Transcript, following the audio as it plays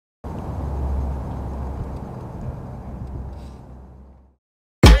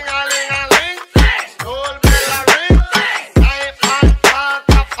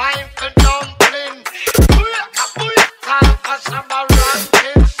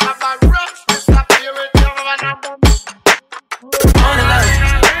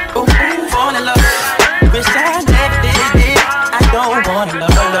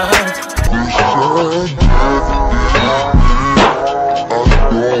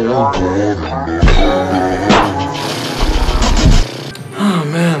Oh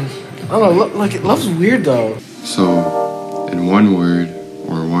man, I don't know. Like, love's weird though. So, in one word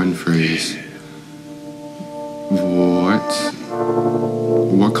or one phrase,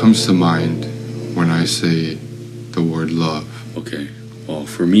 what comes to mind when I say the word love? Okay, well,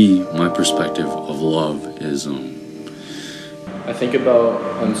 for me, my perspective of love is I think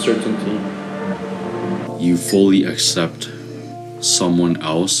about uncertainty. You fully accept someone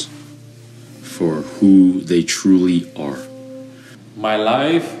else for who they truly are. My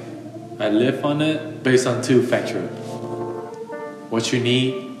life, I live on it based on two factors. What you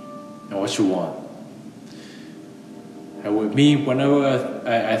need and what you want. And with me, whenever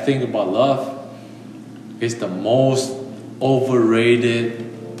I think about love, it's the most overrated,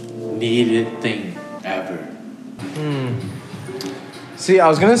 needed thing ever. See, I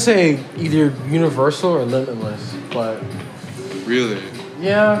was gonna say either universal or limitless, but Really?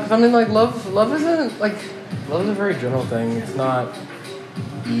 yeah, 'cause I mean, like, love isn't like, love is a very general thing. It's not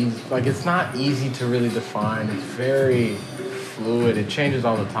easy. Like, it's not easy to really define. It's very fluid. It changes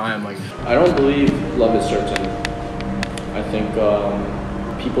all the time. Like, I don't believe love is certain. I think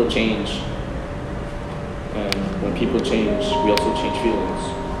people change. And when people change, we also change feelings.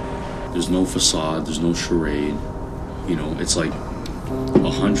 There's no facade, there's no charade. You know, it's like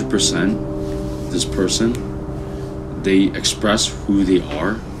 100% this person, they express who they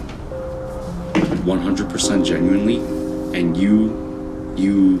are 100% genuinely, and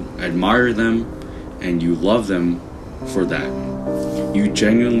you admire them and you love them for that. You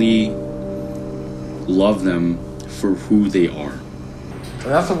genuinely love them for who they are.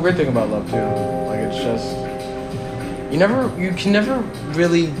 and that's the weird thing about love too. Like, it's just you can never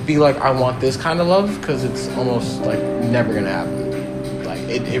really be like, I want this kind of love, because it's almost like never gonna happen. Like,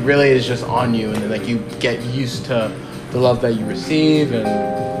 it really is just on you, and then like you get used to the love that you receive. And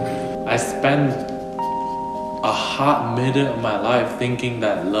I spent a hot minute of my life thinking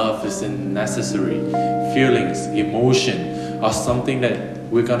that love is necessary. Feelings, emotion, or something that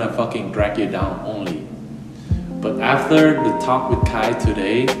we're gonna fucking drag you down only. But after the talk with Kai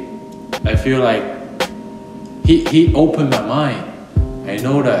today, I feel like he opened my mind. I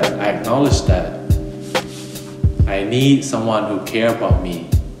know that, I acknowledge that. I need someone who cares about me.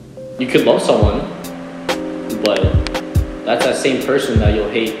 You could love someone, but that's that same person that you'll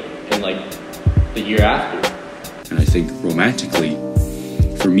hate in like the year after. And I think romantically,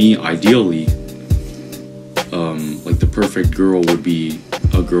 for me, ideally, like the perfect girl would be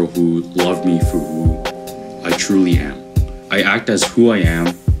a girl who loved me for who I truly am. I act as who I am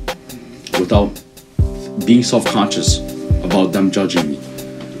without being self-conscious about them judging me.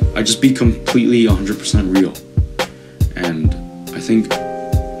 I just be completely 100% real. And I think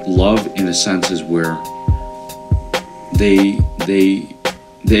love, in a sense, is where they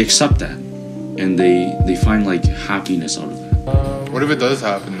accept that, and they find like happiness out of that. What if it does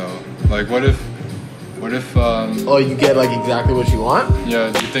happen though? Like, what if oh, you get like exactly what you want?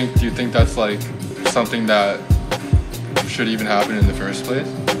 yeah, do you think that's like something that should even happen in the first place?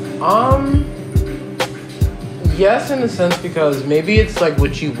 Yes, in a sense, because maybe it's like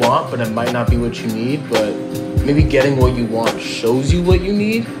what you want, but it might not be what you need. But maybe getting what you want shows you what you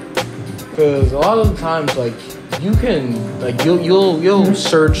need. Because a lot of the times, like, you can, like, you'll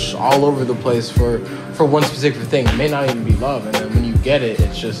search all over the place for one specific thing. It may not even be love, and then when you get it,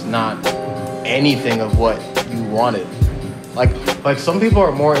 it's just not anything of what you wanted. Like some people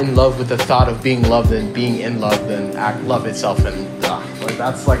are more in love with the thought of being loved than being in love than love itself, and like,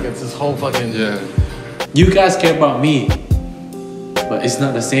 that's like, it's this whole fucking You guys care about me, but it's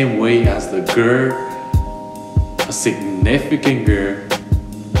not the same way as the girl, a significant girl,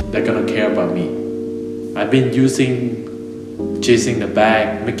 they're gonna care about me. I've been using chasing the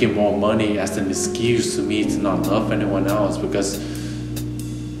bag, making more money as an excuse to me to not love anyone else, because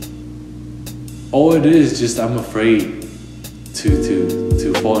all it is just I'm afraid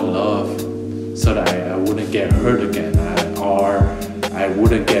to fall in love so that I wouldn't get hurt again, or I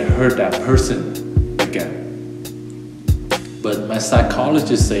wouldn't get hurt that person again. But my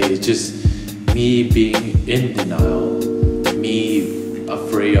psychologist say it's just me being in denial, me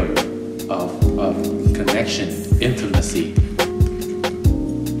afraid of connection, intimacy.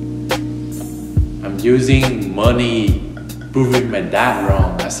 I'm using money, proving my dad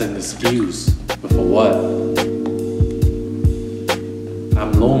wrong as an excuse. But for what?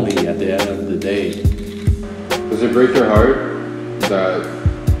 I'm lonely at the end of the day. Does it break your heart that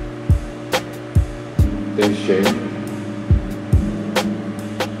things change?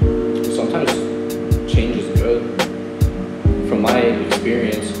 Sometimes change is good. From my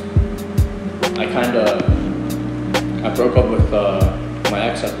experience, I broke up with my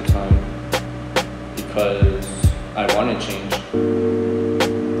ex at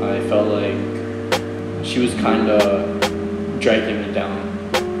kind of dragging me down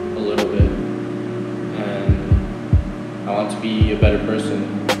a little bit, and I want to be a better person,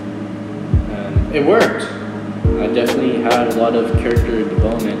 and it worked. I definitely had a lot of character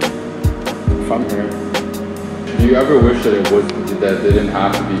development from her. Do you ever wish that it didn't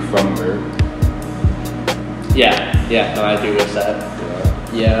have to be from her? Yeah, no, I do wish that.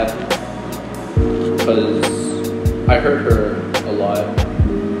 Yeah, because I hurt her a lot.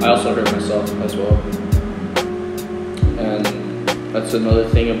 I also hurt myself as well. And that's another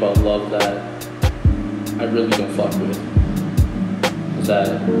thing about love that I really don't fuck with. Is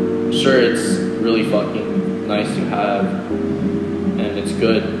that, sure, it's really fucking nice to have, and it's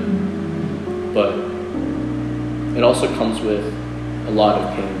good, but it also comes with a lot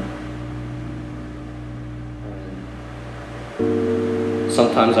of pain. And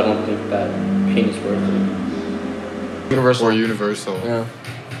sometimes I don't think that pain is worth it. Universal. Or universal. Yeah.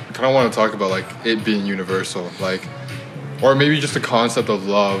 I kind of want to talk about like it being universal, like, or maybe just the concept of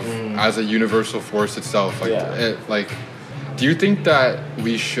love as a universal force itself. Like, do you think that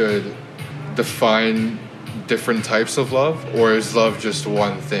we should define different types of love, or is love just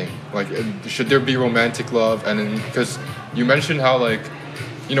one thing? Like, should there be romantic love? And then, because you mentioned how, like,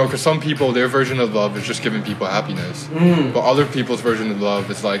 you know, because some people, their version of love is just giving people happiness, but other people's version of love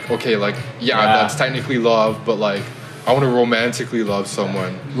is like, okay, like, that's technically love, but like, I want to romantically love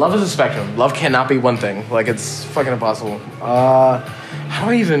someone. Love is a spectrum. Love cannot be one thing. Like, it's fucking impossible. How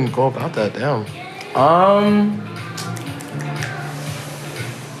do I even go about that? Damn.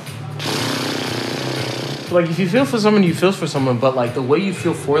 Like, if you feel for someone, you feel for someone, but like the way you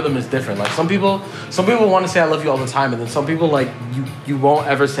feel for them is different. Like, some people want to say I love you all the time, and then some people, like, you won't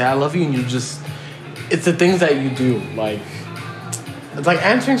ever say I love you, and you just, it's the things that you do. Like, it's like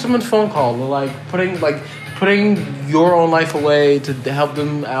answering someone's phone call, or like putting your own life away to help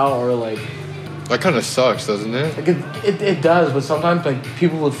them out, or like, that kind of sucks, doesn't it? Like, it does, but sometimes, like,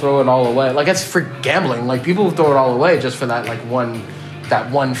 people would throw it all away. Like, it's for gambling. Like, people would throw it all away just for that, like, one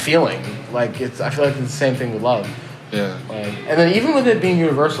feeling. Like, I feel like it's the same thing with love. Yeah. Like, and then even with it being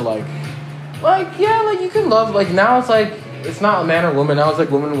universal, like yeah, like, you can love, like, now it's like, it's not a man or woman, now it's like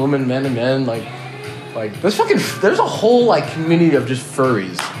woman, man and men, like there's a whole, like, community of just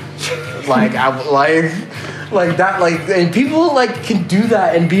furries. Like, like that, like, and people, like, can do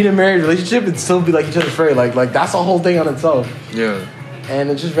that and be in a married relationship and still be like each other's furry. Like that's a whole thing on itself. Yeah. And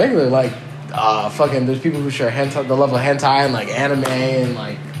it's just regular, like, fucking, there's people who share hentai, the love of hentai and, like, anime and,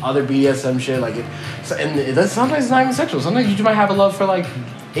 like, other BDSM shit. Like, sometimes it's not even sexual. Sometimes you just might have a love for, like,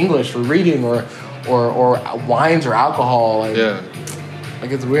 English or reading or wines or alcohol. Like,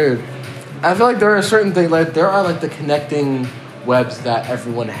 like, it's weird. I feel like there are certain things, like, there are, like, the connecting webs that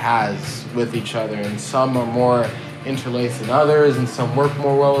everyone has with each other, and some are more interlaced than others, and some work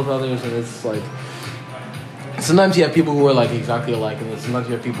more well with others, and it's like, sometimes you have people who are, like, exactly alike, and then sometimes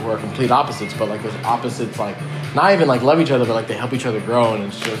you have people who are complete opposites, but, like, those opposites, like, not even, like, love each other, but, like, they help each other grow, and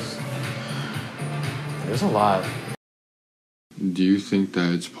it's just, there's a lot. Do you think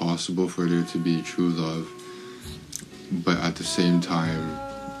that it's possible for there to be true love, but at the same time,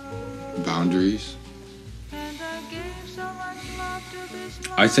 boundaries?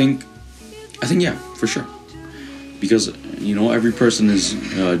 I think yeah, for sure. Because, you know, every person is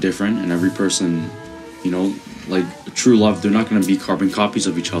different, and every person, you know, like, true love, they're not going to be carbon copies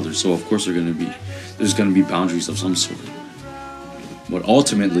of each other. So of course there's going to be boundaries of some sort. But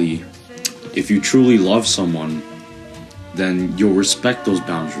ultimately, if you truly love someone, then you'll respect those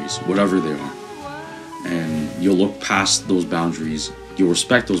boundaries, whatever they are. And you'll look past those boundaries. You'll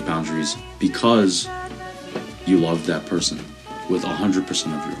respect those boundaries because you love that person with 100%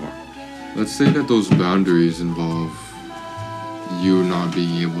 of your heart. Let's say that those boundaries involve you not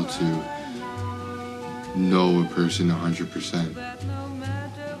being able to know a person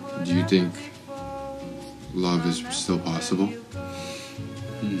 100%. Do you think love is still possible?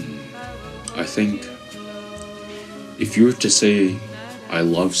 I think if you were to say I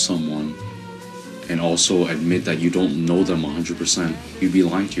love someone and also admit that you don't know them 100%, you'd be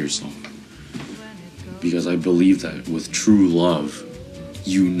lying to yourself. Because I believe that with true love,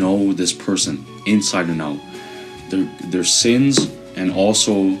 you know this person inside and out. Their sins and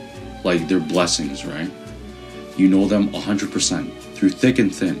also, like, their blessings, right? You know them 100% through thick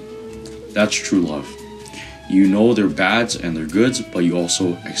and thin. That's true love. You know their bads and their goods, but you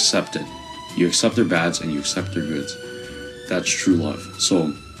also accept it. You accept their bads and you accept their goods. That's true love.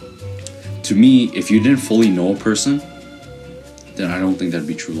 So, to me, if you didn't fully know a person, then I don't think that'd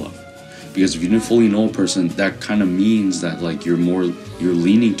be true love. Because if you didn't fully know a person, that kind of means that, like, you're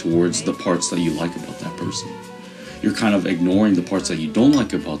leaning towards the parts that you like about that person. You're kind of ignoring the parts that you don't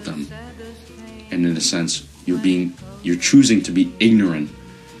like about them. And in a sense, you're choosing to be ignorant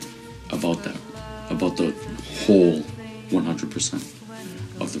about that, about the whole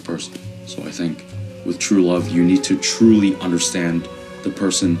 100% of the person. So I think with true love, you need to truly understand the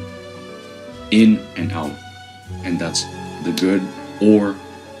person in and out, and that's the good or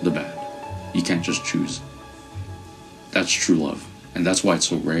the bad. You can't just choose. That's true love, and that's why it's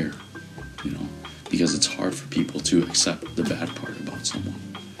so rare, you know, because it's hard for people to accept the bad part about someone,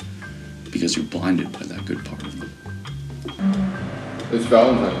 because you're blinded by that good part of them. It's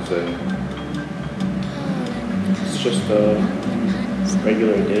Valentine's Day. It's just a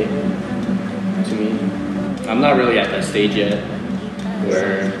regular day to me. I'm not really at that stage yet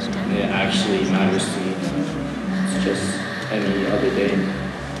where it actually matters to me. It's just any other day.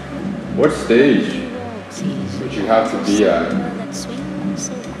 What stage would you have to be at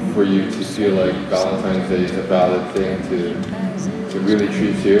for you to feel like Valentine's Day is a valid thing to really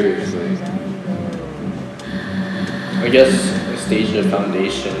treat seriously? I guess a stage of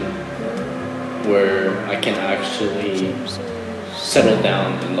foundation where I can actually settle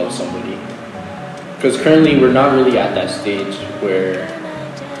down and love somebody. Because currently we're not really at that stage where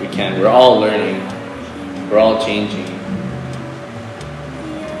we can. We're all learning. We're all changing.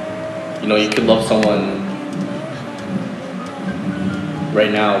 You know, you could love someone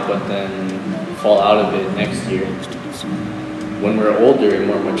right now, but then fall out of it next year. When we're older and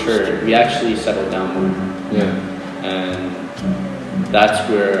more mature, we actually settle down more. Yeah. And that's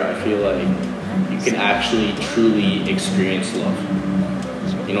where I feel like you can actually truly experience love.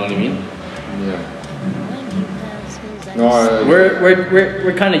 You know what I mean? Yeah. No,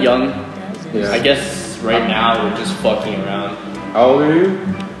 We're kind of young. Yeah. I guess right now we're just fucking around. How old are you?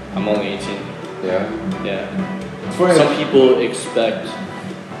 I'm only 18. Yeah. Yeah. Funny. Some people expect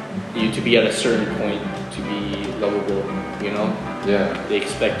you to be at a certain point to be lovable, you know? Yeah. They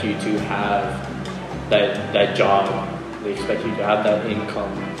expect you to have that job. They expect you to have that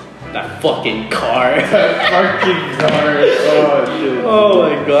income. That fucking car. Fucking car. Oh shit. Oh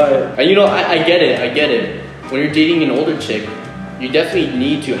my god. And you know, I get it. When you're dating an older chick, you definitely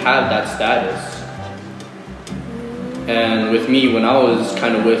need to have that status. And with me, when I was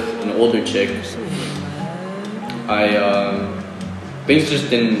kind of with an older chick, things just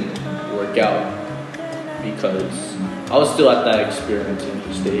didn't work out because I was still at that experimenting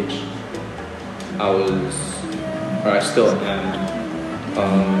stage. I still am.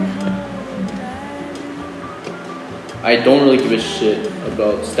 I don't really give a shit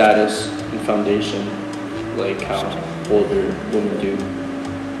about status and foundation like how older women do.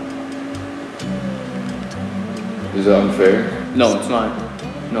 Is that unfair? No, it's not.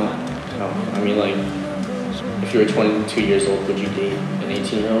 No. I mean, like, if you were 22 years old, would you date an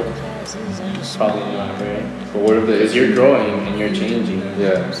 18-year-old? Probably not, right? But what if they? Because you're growing and you're changing.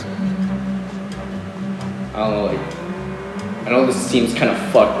 Yeah. I don't know, like, I know this seems kind of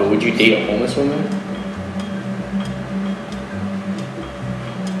fucked, but would you date a homeless woman?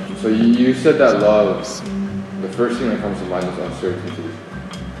 So you said that love, the first thing that comes to mind is uncertainty.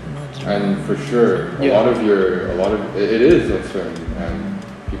 And for sure, a lot of it is uncertain, and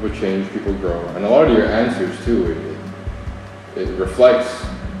people change, people grow, and a lot of your answers too, it reflects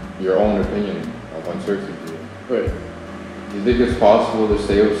your own opinion of uncertainty. Right. Do you think it's possible to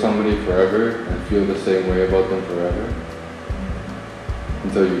stay with somebody forever and feel the same way about them forever?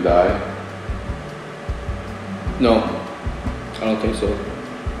 Until you die? No, I don't think so.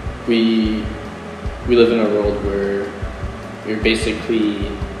 We live in a world where you're basically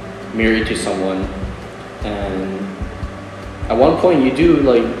married to someone, and at one point you do,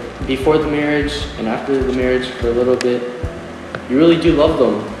 like, before the marriage and after the marriage for a little bit, you really do love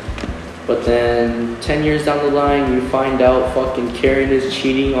them. But then 10 years down the line, you find out fucking Karen is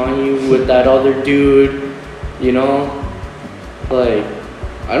cheating on you with that other dude, you know? Like,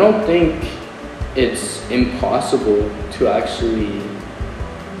 I don't think it's impossible to actually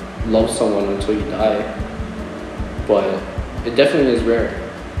love someone until you die, but it definitely is rare.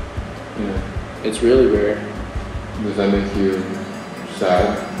 Yeah. It's really rare. Does that make you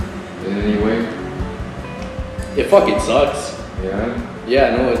sad in any way? It fucking sucks. Yeah? Yeah,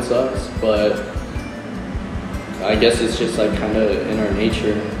 I know it sucks, but I guess it's just like kind of in our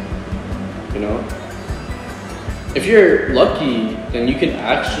nature, you know? If you're lucky, then you could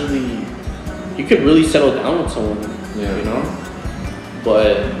really settle down with someone, you know?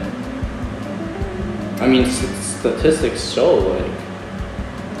 But, I mean, statistics show, like,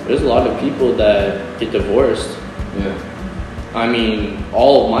 there's a lot of people that get divorced. Yeah. I mean,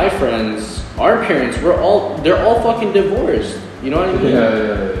 all of my friends, our parents, they're all fucking divorced. You know what I mean?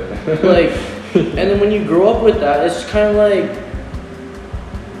 Yeah. Like, and then when you grow up with that, it's kind of like,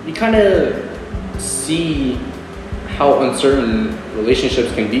 you kind of see how uncertain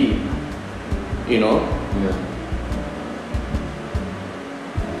relationships can be, you know? Yeah.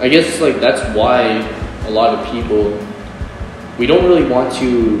 I guess like that's why a lot of people, we don't really want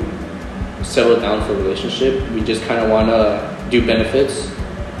to settle down for a relationship. We just kind of want to do benefits,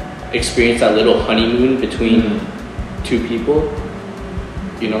 experience that little honeymoon between two people,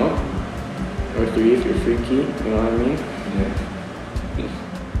 you know? Or three if you're freaky, you know what I mean? Yeah.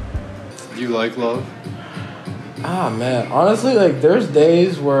 Do you like love? Ah, man. Honestly, like, there's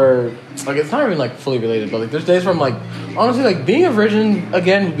days where, like, it's not even, like, fully related, but, like, there's days where I'm, like, honestly, like, being a virgin,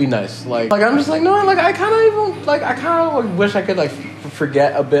 again, would be nice. Like I'm just like, no, like, I kind of wish I could, like,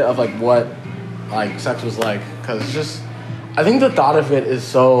 forget a bit of, like, what, like, sex was like. Because it's just, I think the thought of it is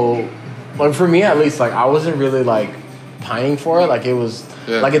so, like, for me, at least, like, I wasn't really, like, pining for it. Like, it was,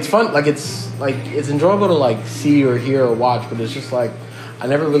 like, it's fun. Like, it's enjoyable to, like, see or hear or watch, but it's just, like, I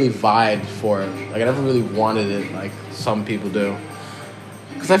never really vibed for it. Like, I never really wanted it like some people do.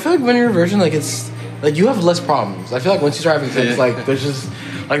 Because I feel like when you're a virgin, like, it's, like, you have less problems. I feel like once you start having sex, like, there's just,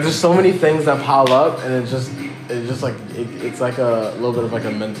 like, there's so many things that pile up, and it's just like, it's like a little bit of, like,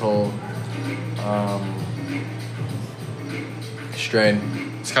 a mental strain.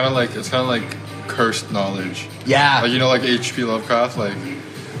 It's kind of like cursed knowledge. Yeah. Like, you know, like H.P. Lovecraft, like.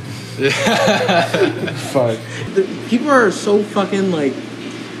 Yeah. Fuck. People are so fucking, like,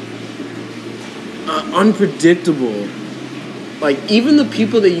 unpredictable. Like, even the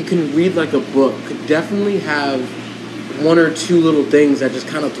people that you can read like a book could definitely have one or two little things that just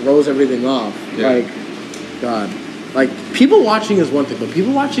kind of throws everything off. Yeah. Like, God. Like, people watching is one thing, but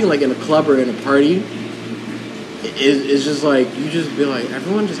people watching, like, in a club or in a party is just, like, you just be like,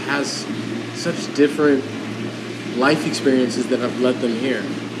 everyone just has such different life experiences that have led them here.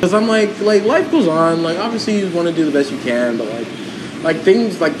 Because I'm like, life goes on. Like, obviously you want to do the best you can, but, like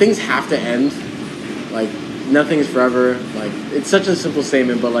things have to end. Like, nothing is forever. Like, it's such a simple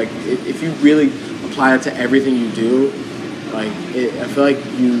statement, but, like, if you really apply it to everything you do, like, I feel like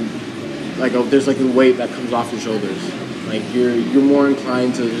you, like, there's, like, a weight that comes off your shoulders. Like, you're more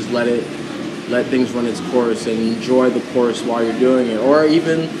inclined to just let things run its course and enjoy the course while you're doing it, or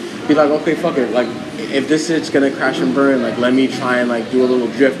even be like, okay, fuck it. Like, if this shit's gonna crash and burn, like, let me try and, like, do a little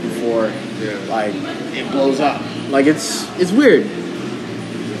drift before, like, it blows up. Like, it's weird.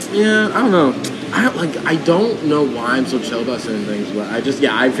 Yeah, I don't know. I don't know why I'm so chill about certain things, but I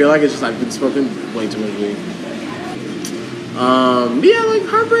feel like it's just, I've been smoking way too much weed. Yeah, like,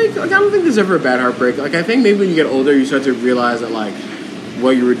 heartbreak, like, I don't think there's ever a bad heartbreak. Like, I think maybe when you get older, you start to realize that, like,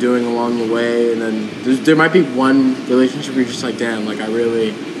 what you were doing along the way, and then there might be one relationship where you're just like, damn, like, I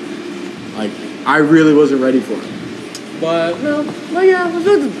really wasn't ready for it. But no, like, yeah,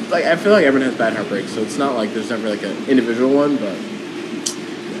 I feel like everyone has bad heartbreaks, so it's not like there's never like an individual one, but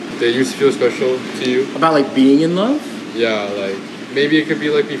They used to feel special to you? About, like, being in love? Yeah, like, maybe it could be,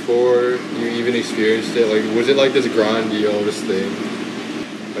 like, before you even experienced it. Like, was it, like, this grandiose thing?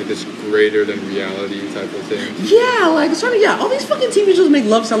 Like, this greater than reality type of thing? Yeah, like, all these fucking TV shows make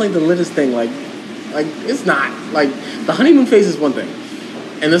love sound like the littest thing. Like, it's not. Like, the honeymoon phase is one thing.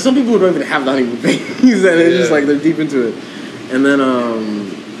 And there's some people who don't even have the honeymoon phase, and it's just, like, they're deep into it. And then,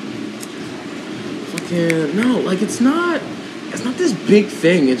 no, like, it's not this big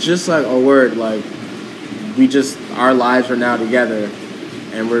thing. It's just like, oh, word, like, our lives are now together,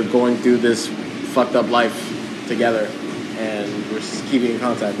 and we're going through this fucked up life together, and we're just keeping in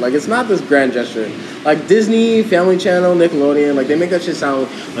contact. Like, it's not this grand gesture. Like, Disney, Family Channel, Nickelodeon, like, they make that shit sound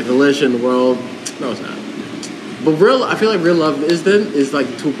like the lit shit in the world. No, it's not. But I feel like real love is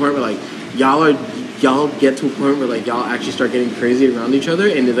like, to a point where, like, y'all get to a point where, like, y'all actually start getting crazy around each other,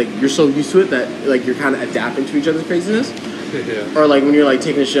 and, like, you're so used to it that, like, you're kind of adapting to each other's craziness. Yeah. Or, like, when you're, like,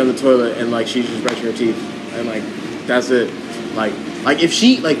 taking a shit on the toilet and, like, she's just brushing her teeth, and, like, that's it. Like if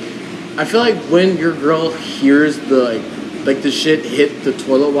she, like, I feel like when your girl hears the, like the shit hit the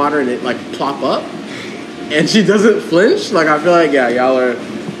toilet water and it, like, plop up, and she doesn't flinch, like, I feel like, yeah, y'all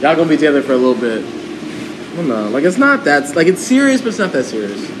gonna be together for a little bit. I don't know, like, it's not that, like, it's serious, but it's not that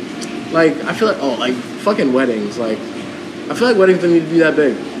serious. Like, I feel like, like, fucking weddings, like, I feel like weddings don't need to be that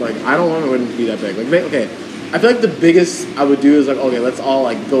big. Like, I don't want my wedding to be that big. Like, okay, I feel like the biggest I would do is, like, okay, let's all,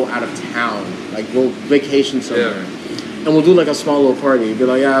 like, go out of town, like, go vacation somewhere. Yeah. And we'll do, like, a small little party. Be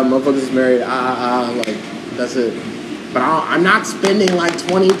like, yeah, motherfuckers married, like, that's it. But I'm not spending, like,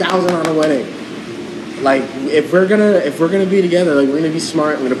 $20,000 on a wedding. Like, if we're gonna be together, like, we're gonna be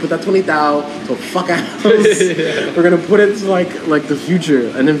smart. We're gonna put that $20,000 to a fuck house. Yeah. We're gonna put it to, like the future,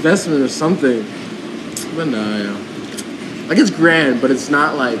 an investment or something. But no, like, it's grand, but it's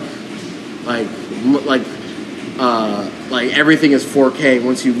not like like everything is 4K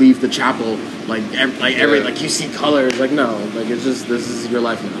once you leave the chapel. Like you see colors. Like no, like it's just this is your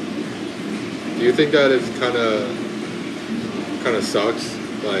life now. Do you think that it's kind of sucks?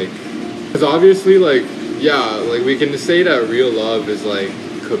 Like, because obviously, like, yeah, like we can say that real love is like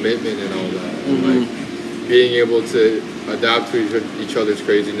commitment and all that, and like being able to adapt to each other's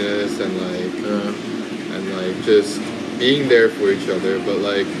craziness and like just being there for each other. But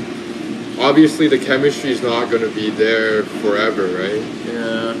like, obviously, the chemistry is not gonna be there forever, right?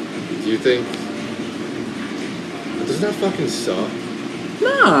 Yeah. Do you think? Doesn't that fucking suck?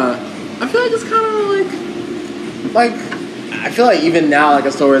 Nah, I feel like it's kind of like I feel like even now, like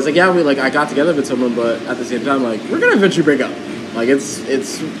a story is like, yeah, I got together with someone, but at the same time, like we're gonna eventually break up. Like it's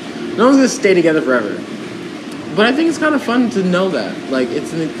no one's gonna stay together forever. But I think it's kind of fun to know that, like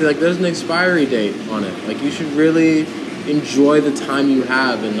there's an expiry date on it. Like you should really enjoy the time you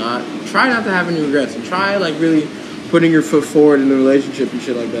have and try not to have any regrets, and try like really putting your foot forward in the relationship and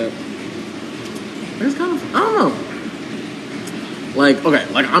shit like that. It's kind of, I don't know. Like, okay,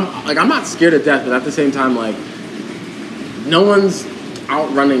 I'm not scared of death, but at the same time, like, no one's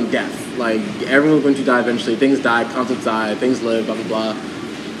outrunning death. Like, everyone's going to die eventually. Things die, concepts die, things live, blah, blah, blah.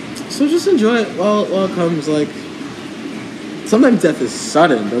 So just enjoy it while it comes. Like, sometimes death is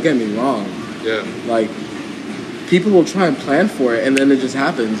sudden, don't get me wrong. Yeah. Like, people will try and plan for it, and then it just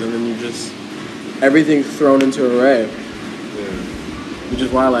happens, and then everything's thrown into array. Yeah. Which is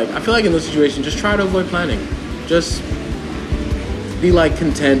why, like, I feel like in this situation, just try to avoid planning. Just be, like,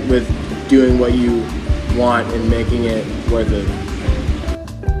 content with doing what you want and making it worth it.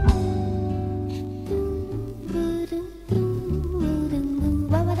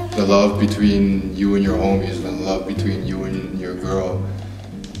 The love between you and your homies, the love between you and your girl.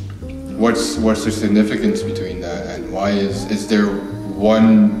 What's the significance between that, and why is there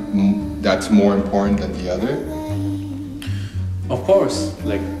one that's more important than the other? Of course,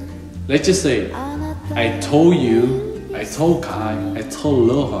 like, let's just say, I told Kai, I told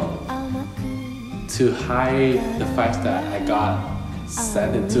Lil Hung to hide the fact that I got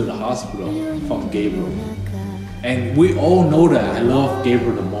sent into the hospital from Gabriel. And we all know that I love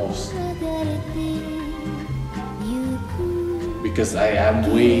Gabriel the most. Because I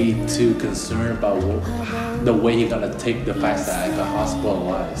am way too concerned about the way he's gonna take the fact that I got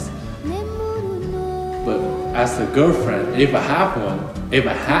hospitalized. But as a girlfriend, if I had one,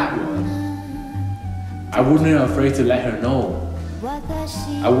 I wouldn't be afraid to let her know.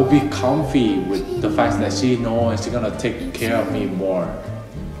 I would be comfy with the fact that she knows she's gonna take care of me more.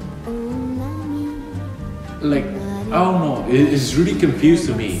 Like, I don't know, it's really confused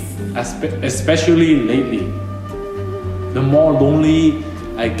to me, especially lately. The more lonely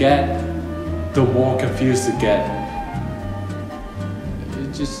I get, the more confused I get.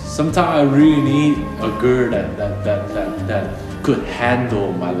 It just sometimes I really need a girl that could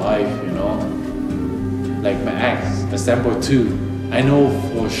handle my life, you know. Like my ex, example 2. I know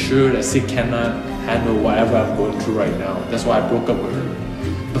for sure that she cannot handle whatever I'm going through right now. That's why I broke up with her.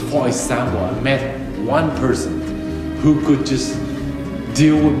 But for example, I met one person who could just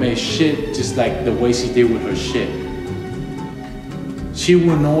deal with my shit just like the way she deal with her shit. She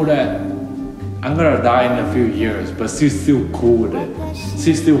will know that I'm gonna die in a few years, but she's still cool with it.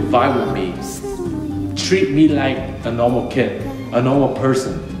 She still vibe with me. Treat me like a normal kid, a normal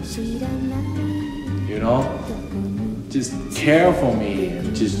person. You know? Just care for me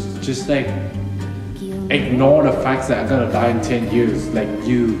and just like ignore the fact that I'm gonna die in 10 years like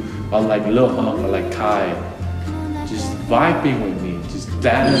you or like Lil Hung or like Kai. Just vibing with me, just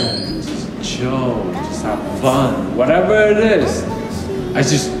dance, just chill, just have fun, whatever it is. I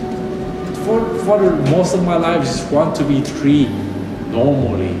just, for the most of my life, just want to be treated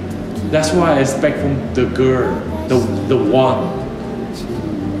normally. That's what I expect from the girl, the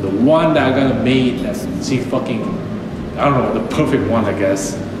one that I'm gonna meet, that she fucking, I don't know, the perfect one, I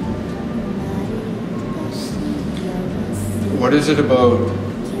guess. What is it about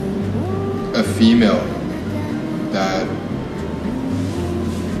a female that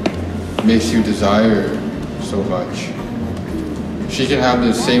makes you desire so much? She can have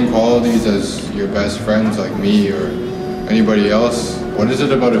the same qualities as your best friends like me or anybody else. What is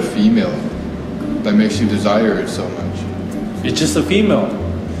it about a female that makes you desire it so much? It's just a female.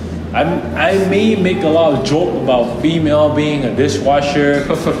 I may make a lot of joke about female being a dishwasher.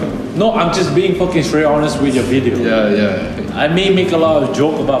 No, I'm just being fucking straight honest with your video. Yeah. I may make a lot of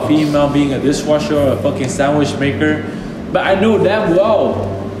joke about female being a dishwasher or a fucking sandwich maker, but I know damn well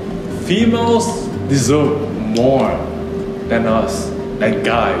females deserve more than us, than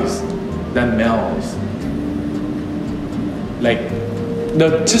guys, than males. Like,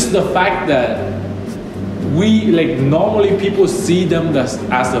 just the fact that we like normally people see them as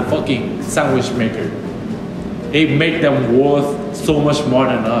a fucking sandwich maker. It make them worth so much more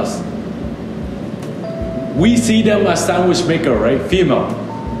than us. We see them as sandwich maker, right? Female.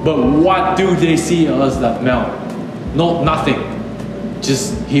 But what do they see us that male? No, nothing.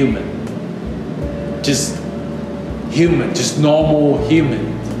 Just human. Just human. Just normal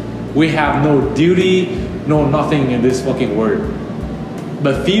human. We have no duty, no nothing in this fucking world.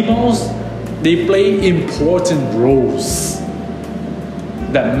 But females, they play important roles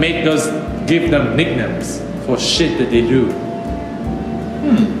that make us give them nicknames for shit that they do.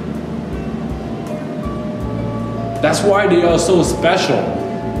 That's why they are so special.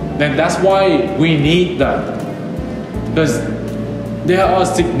 And that's why we need them. Because there are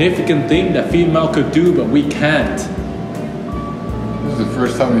significant things that female could do, but we can't. This is the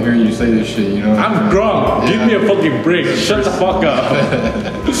first time I'm hearing you say this shit, you know? I'm drunk. Give me a fucking break. Shut the fuck up.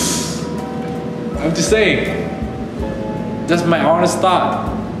 I'm just saying. That's my honest thought.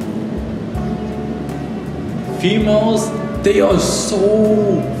 Females, they are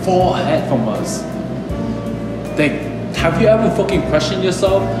so far ahead from us. Like, have you ever fucking questioned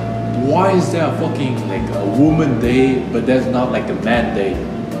yourself? Why is there a fucking like a woman day, but there's not like a man day?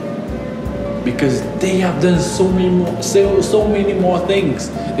 Because they have done so many more things.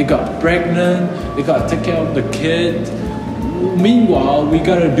 They got pregnant. They got to take care of the kid. Meanwhile, we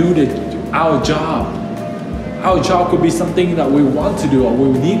gotta do our job. Our job could be something that we want to do or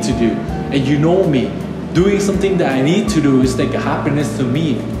we need to do. And you know me, doing something that I need to do is like a happiness to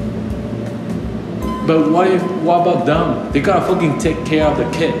me. But what about them? They gotta fucking take care of the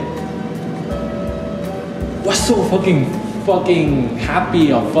kid. What's so fucking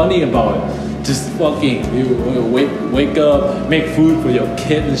happy or funny about it? Just fucking you wake up, make food for your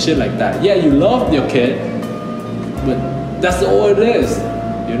kid and shit like that. Yeah, you love your kid, but that's all it is,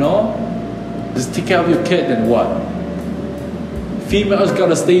 you know? Just take care of your kid and what? Females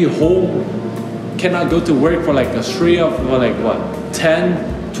gotta stay home, cannot go to work for like a string of for like what,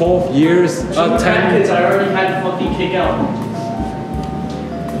 10, 12 years? 10 kids I already had fucking kick out.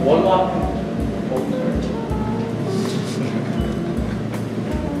 One more.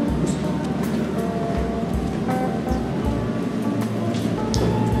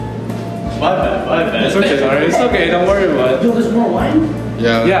 My bad. It's okay, sorry. It's okay, don't worry about it. Yo, there's more wine?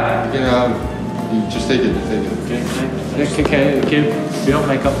 Yeah. Yeah. You can you just take it. Can you build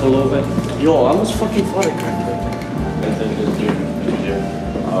my cup a little bit? Yo, I almost fucking thought I cracked it. I think it's here.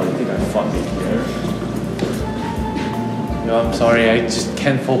 Oh, you think I fucking care? No, I'm sorry, I just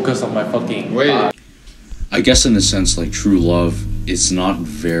can't focus on my fucking... Wait. I guess in a sense, like true love, it's not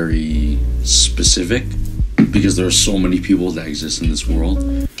very specific because there are so many people that exist in this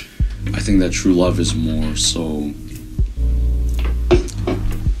world. I think that true love is more so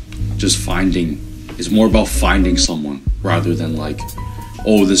just it's more about finding someone rather than like,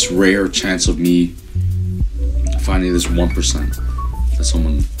 oh, this rare chance of me finding this 1% that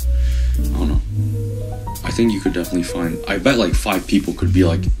someone, I don't know. I think you could definitely find, I bet like 5 people could be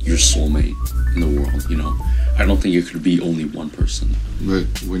like your soulmate in the world, you know? I don't think it could be only one person. But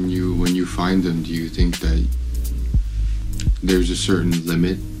when you find them, do you think that there's a certain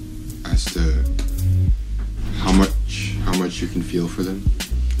limit as to how much you can feel for them?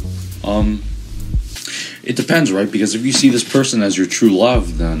 It depends, right? Because if you see this person as your true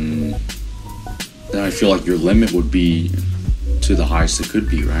love, then I feel like your limit would be to the highest it could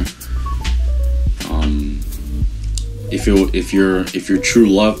be, right? If your true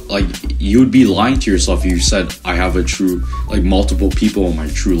love, like, you would be lying to yourself if you said I have a true, like, multiple people in my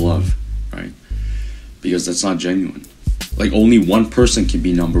true love, right? Because that's not genuine. Like, only one person can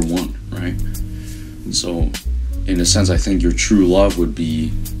be number one, right? And so, in a sense, I think your true love would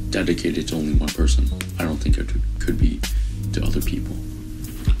be dedicated to only one person. I don't think it could be to other people.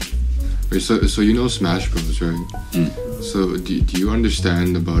 Wait, so you know Smash Bros, right? So do you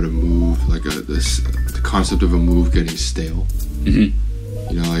understand about a move, like the concept of a move getting stale? You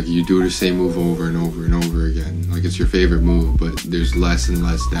know, like you do the same move over and over and over again. Like it's your favorite move, but there's less and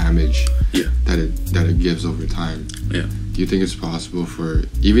less damage that it gives over time. Yeah. Do you think it's possible for,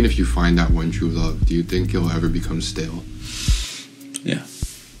 even if you find that one true love, do you think it'll ever become stale? Yeah.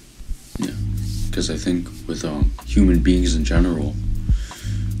 Yeah. Because I think with human beings in general,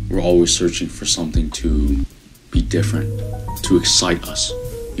 we're always searching for something to be different, to excite us.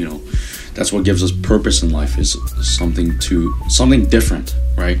 You know, that's what gives us purpose in life, is something different,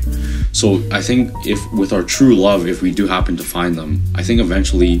 right? So I think if with our true love, if we do happen to find them, I think we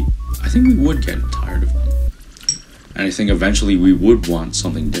would get tired of them. And I think eventually we would want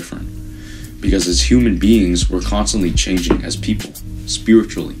something different. Because as human beings, we're constantly changing as people,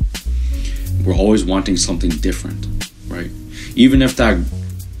 spiritually. we're always wanting something different, right? Even if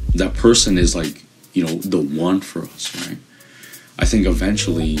that person is like, you know, the one for us, right? I think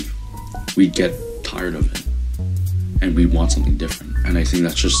eventually we get tired of it and we want something different. And I think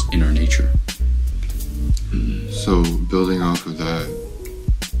that's just in our nature. So building off of that,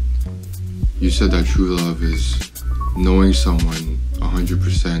 you said that true love is knowing someone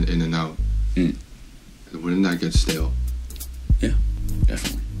 100% in and out. Wouldn't that get stale? Yeah,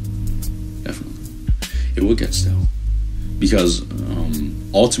 definitely. It would get stale. Because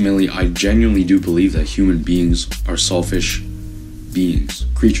ultimately, I genuinely do believe that human beings are selfish beings,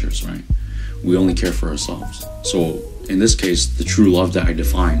 creatures, right? We only care for ourselves. So in this case, the true love that I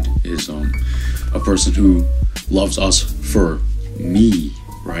defined is a person who loves us for me,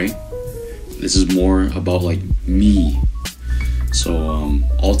 right? This is more about like me. So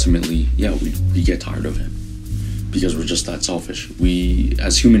ultimately, yeah, we get tired of it because we're just that selfish. We,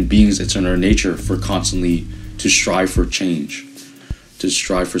 as human beings, it's in our nature for constantly to strive for change, to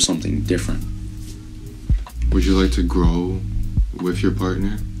strive for something different. Would you like to grow with your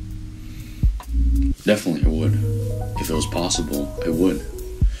partner? Definitely, I would. If it was possible, I would.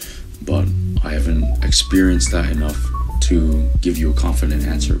 But I haven't experienced that enough to give you a confident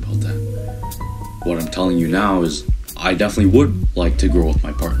answer about that. What I'm telling you now is I definitely would like to grow with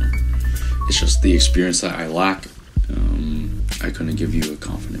my partner. It's just the experience that I lack. I couldn't give you a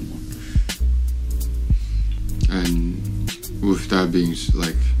confident one. And with that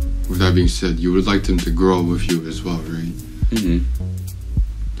being said, you would like them to grow with you as well, right? Mm-hmm.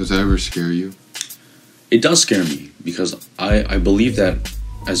 Does that ever scare you? It does scare me because I believe that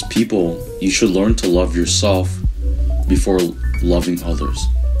as people, you should learn to love yourself before loving others.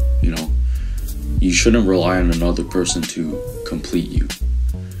 You know, you shouldn't rely on another person to complete you.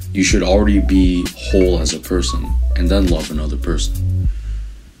 You should already be whole as a person and then love another person.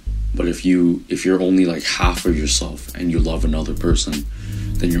 But if you're only like half of yourself and you love another person,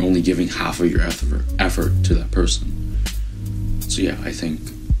 then you're only giving half of your effort to that person. So yeah, I think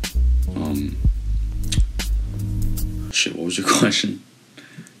shit, what was your question?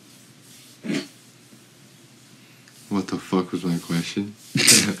 What the fuck was my question?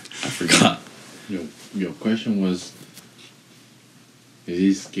 I forgot. Your question was, is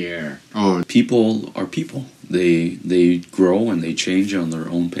he scared? Oh, People are people. They grow and they change on their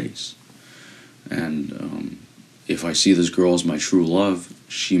own pace. And if I see this girl as my true love,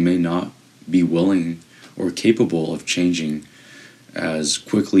 she may not be willing or capable of changing as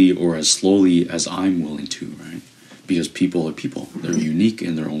quickly or as slowly as I'm willing to, right? Because people are people. They're unique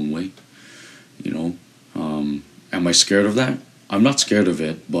in their own way. You know? Am I scared of that? I'm not scared of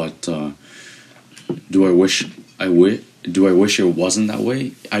it, but do I wish it wasn't that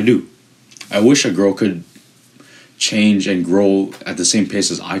way? I do. I wish a girl could change and grow at the same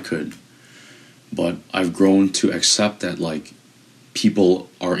pace as I could. But I've grown to accept that, like, people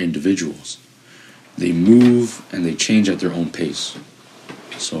are individuals. They move and they change at their own pace.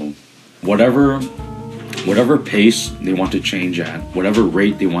 So whatever pace they want to change at, whatever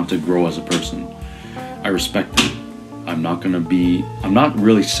rate they want to grow as a person, I respect them. I'm not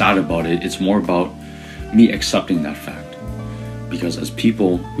really sad about it. It's more about me accepting that fact. Because as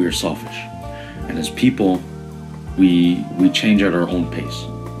people, we are selfish. And as people, we change at our own pace.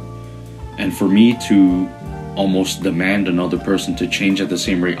 And for me to almost demand another person to change at the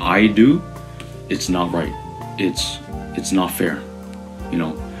same rate I do, it's not right. It's not fair. You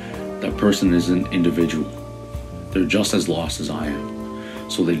know, that person is an individual. They're just as lost as I am.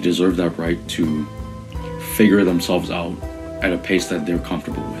 So they deserve that right to figure themselves out at a pace that they're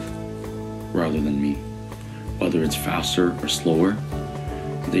comfortable with, rather than me. Whether it's faster or slower,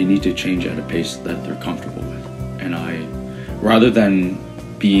 they need to change at a pace that they're comfortable with. And rather than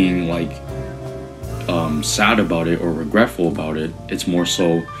being like sad about it or regretful about it, it's more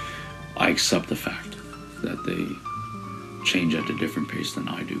so I accept the fact that they change at a different pace than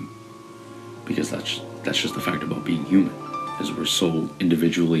I do, because that's just the fact about being human, is we're so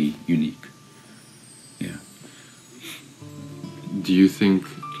individually unique. Yeah. Do you think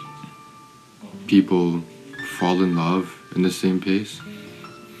people fall in love in the same pace?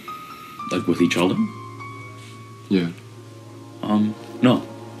 Like with each other? Yeah. No,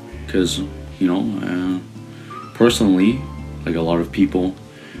 because personally, like a lot of people,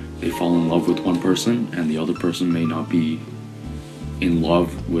 they fall in love with one person and the other person may not be in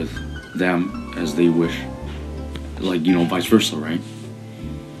love with them as they wish, like, vice versa, right?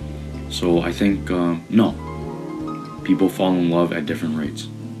 So I think no, people fall in love at different rates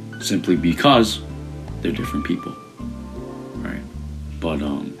simply because they're different people, right? But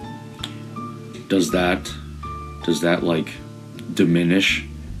does that like diminish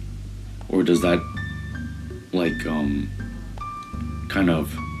Or does that like kind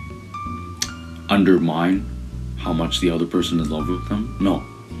of undermine how much the other person is in love with them? No.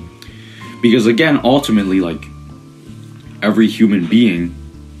 Because again, ultimately, like, every human being,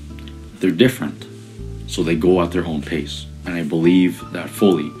 they're different. So they go at their own pace. And I believe that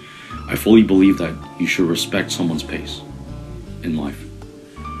fully. I fully believe that you should respect someone's pace in life.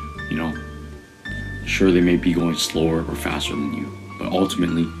 You know? Sure, they may be going slower or faster than you. But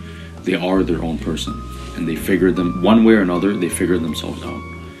ultimately, they are their own person. And they figure them, one way or another, they figure themselves out.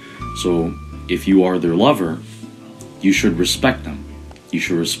 So if you are their lover, you should respect them. You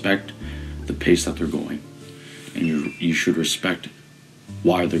should respect the pace that they're going. And you should respect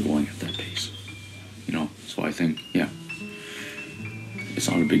why they're going at that pace. You know? So I think, yeah, it's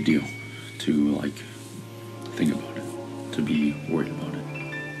not a big deal to, like, think about it, to be worried about it.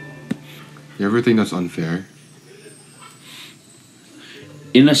 You ever think that's unfair?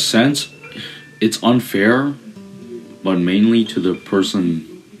 In a sense, it's unfair, but mainly to the person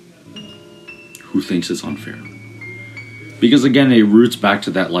who thinks it's unfair. Because again, it roots back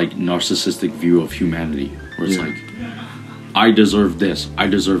to that, like, narcissistic view of humanity, where it's like, I deserve this, I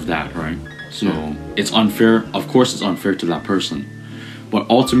deserve that, right? So it's unfair. Of course, it's unfair to that person, but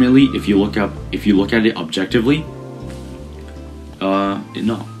ultimately, if you look at it objectively,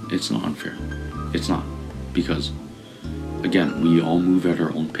 no, it's not unfair. It's not, because again, we all move at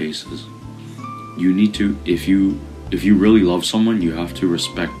our own paces. You need to, if you really love someone, you have to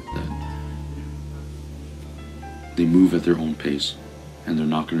respect that they move at their own pace, and they're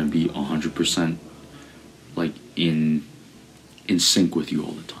not going to be 100% like in sync with you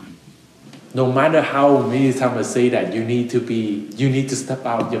all the time. No matter how many times I say that you need to step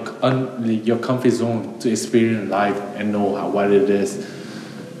out your comfort zone to experience life and know what it is,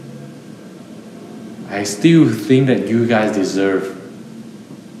 I still think that you guys deserve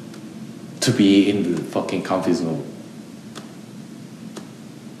to be in the fucking comfort zone,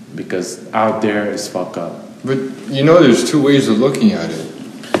 because out there is fucked up. But you know, there's two ways of looking at it.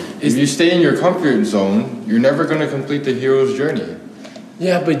 If you stay in your comfort zone, you're never going to complete the hero's journey.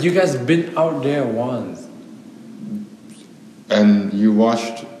 Yeah, but you guys been out there once. And you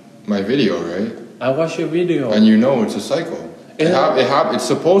watched my video, right? I watched your video. And you know it's a cycle. It's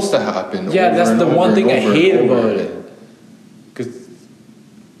supposed to happen. Yeah, that's the one thing I hate about it. Because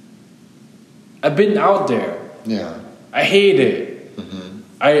I've been out there. Yeah. I hate it. Mm-hmm.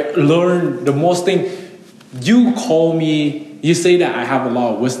 I learned the most thing. You call me, you say that I have a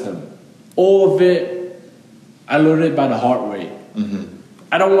lot of wisdom. All of it, I learned it by the hard way. Mm-hmm.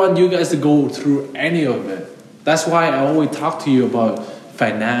 I don't want you guys to go through any of it. That's why I always talk to you about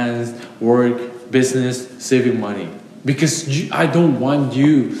finance, work, business, saving money. Because I don't want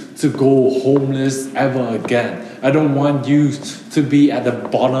you to go homeless ever again. I don't want you to be at the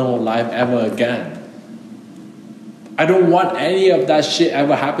bottom of life ever again. I don't want any of that shit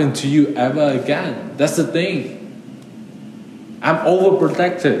ever happen to you ever again. That's the thing. I'm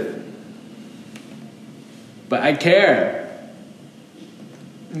overprotective. But I care.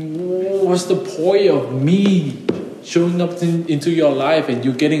 What's the point of me showing up into your life and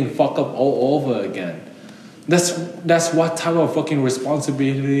you getting fucked up all over again? That's what type of fucking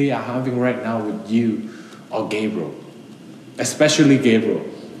responsibility I'm having right now with you or Gabriel. Especially Gabriel.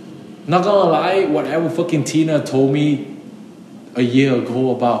 Not gonna lie, whatever fucking Tina told me a year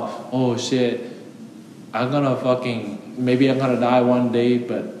ago about, oh shit, maybe I'm gonna die one day,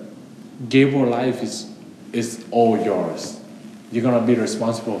 but Gabriel life is all yours. You're gonna be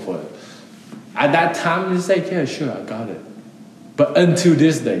responsible for it. At that time, it's like, yeah, sure, I got it. But until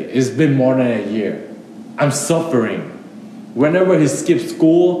this day, it's been more than a year. I'm suffering. Whenever he skips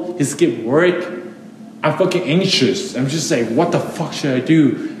school, he skips work, I'm fucking anxious. I'm just like, what the fuck should I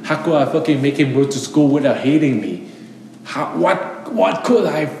do? How could I fucking make him go to school without hating me? What could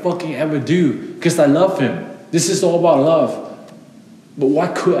I fucking ever do? Because I love him. This is all about love. But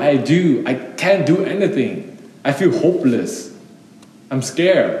what could I do? I can't do anything. I feel hopeless. I'm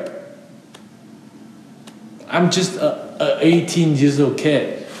scared. I'm just a 18 years old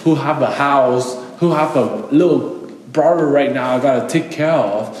kid who have a house, who have a little brother right now I gotta take care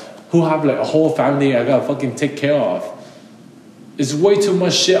of, who have like a whole family I gotta fucking take care of. It's way too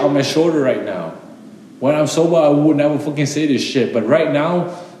much shit on my shoulder right now. When I'm sober, I would never fucking say this shit, but right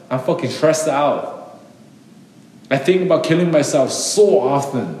now, I'm fucking stressed out. I think about killing myself so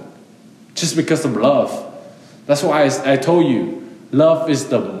often, just because of love. That's why I told you, love is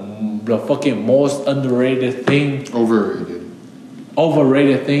the fucking most underrated thing.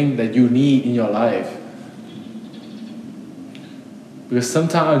 Overrated thing that you need in your life. Because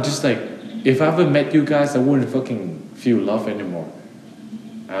sometimes I'm just like, if I ever met you guys, I wouldn't fucking feel love anymore.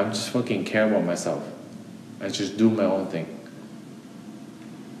 I'm just fucking care about myself. I just do my own thing.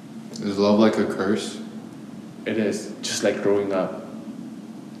 Is love like a curse? It is just like growing up.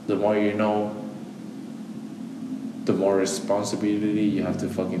 The more you know, the more responsibility you have to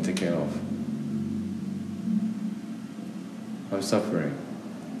fucking take care of. I'm suffering.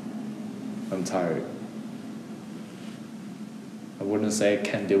 I'm tired. I wouldn't say I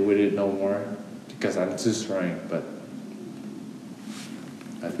can't deal with it no more because I'm too strong, but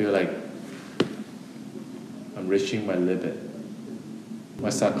I feel like I'm reaching my limit. My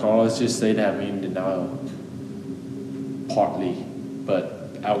psychologist say that I'm in denial, partly, but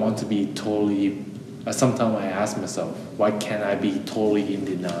I want to be totally. Sometimes I ask myself, why can't I be totally in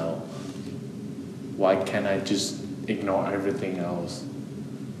denial? Why can't I just ignore everything else?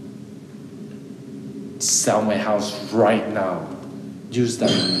 Sell my house right now. Use that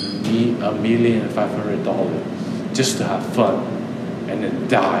 $1,500,000 just to have fun, and then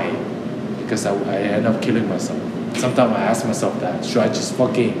die because I end up killing myself. Sometimes I ask myself that, should I just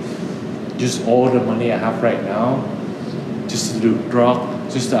fucking use all the money I have right now just to do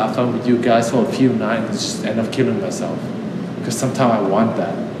drugs, just to have fun with you guys for a few nights and just end up killing myself? Because sometimes I want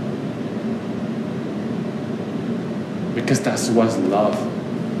that. Because that's what's love.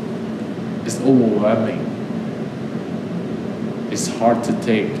 It's overwhelming. It's hard to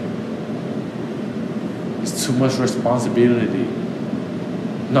take. It's too much responsibility.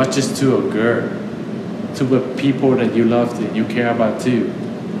 Not just to a girl, to the people that you love and you care about too.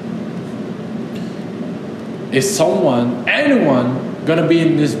 If anyone gonna be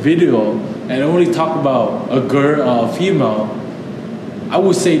in this video and only talk about a girl or a female, I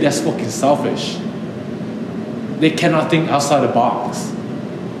would say that's fucking selfish. They cannot think outside the box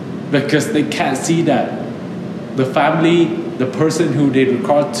because they can't see that the family, the person who they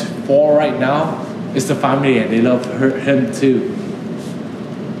record for right now is the family and they love him too.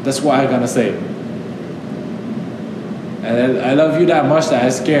 That's what I'm gonna say. And I love you that much that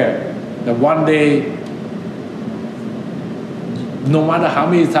I'm scared that one day, no matter how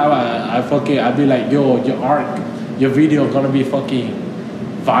many times I'll be like, yo, your video gonna be fucking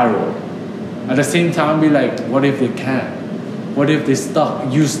viral. At the same time, be like, what if they can't? What if you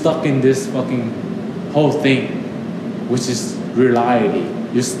stuck in this fucking whole thing, which is reality.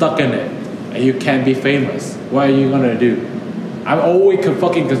 You're stuck in it, and you can't be famous. What are you gonna do? I'm always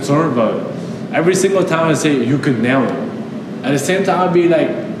fucking concerned about it. Every single time I say you could nail it. At the same time, I'll be like,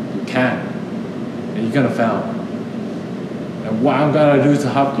 you can't, and you're gonna fail. And what I'm gonna do to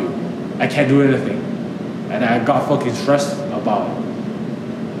help you? I can't do anything, and I got fucking stressed about it.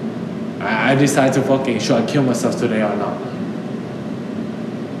 I decided to fucking, should I kill myself today or not?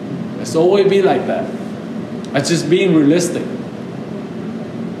 It's always be like that. I'm just being realistic.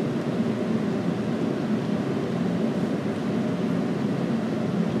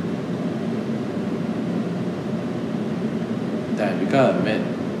 Damn, you gotta admit,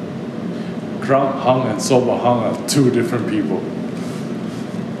 drunk hung and sober hung are two different people.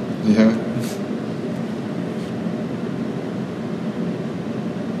 Yeah.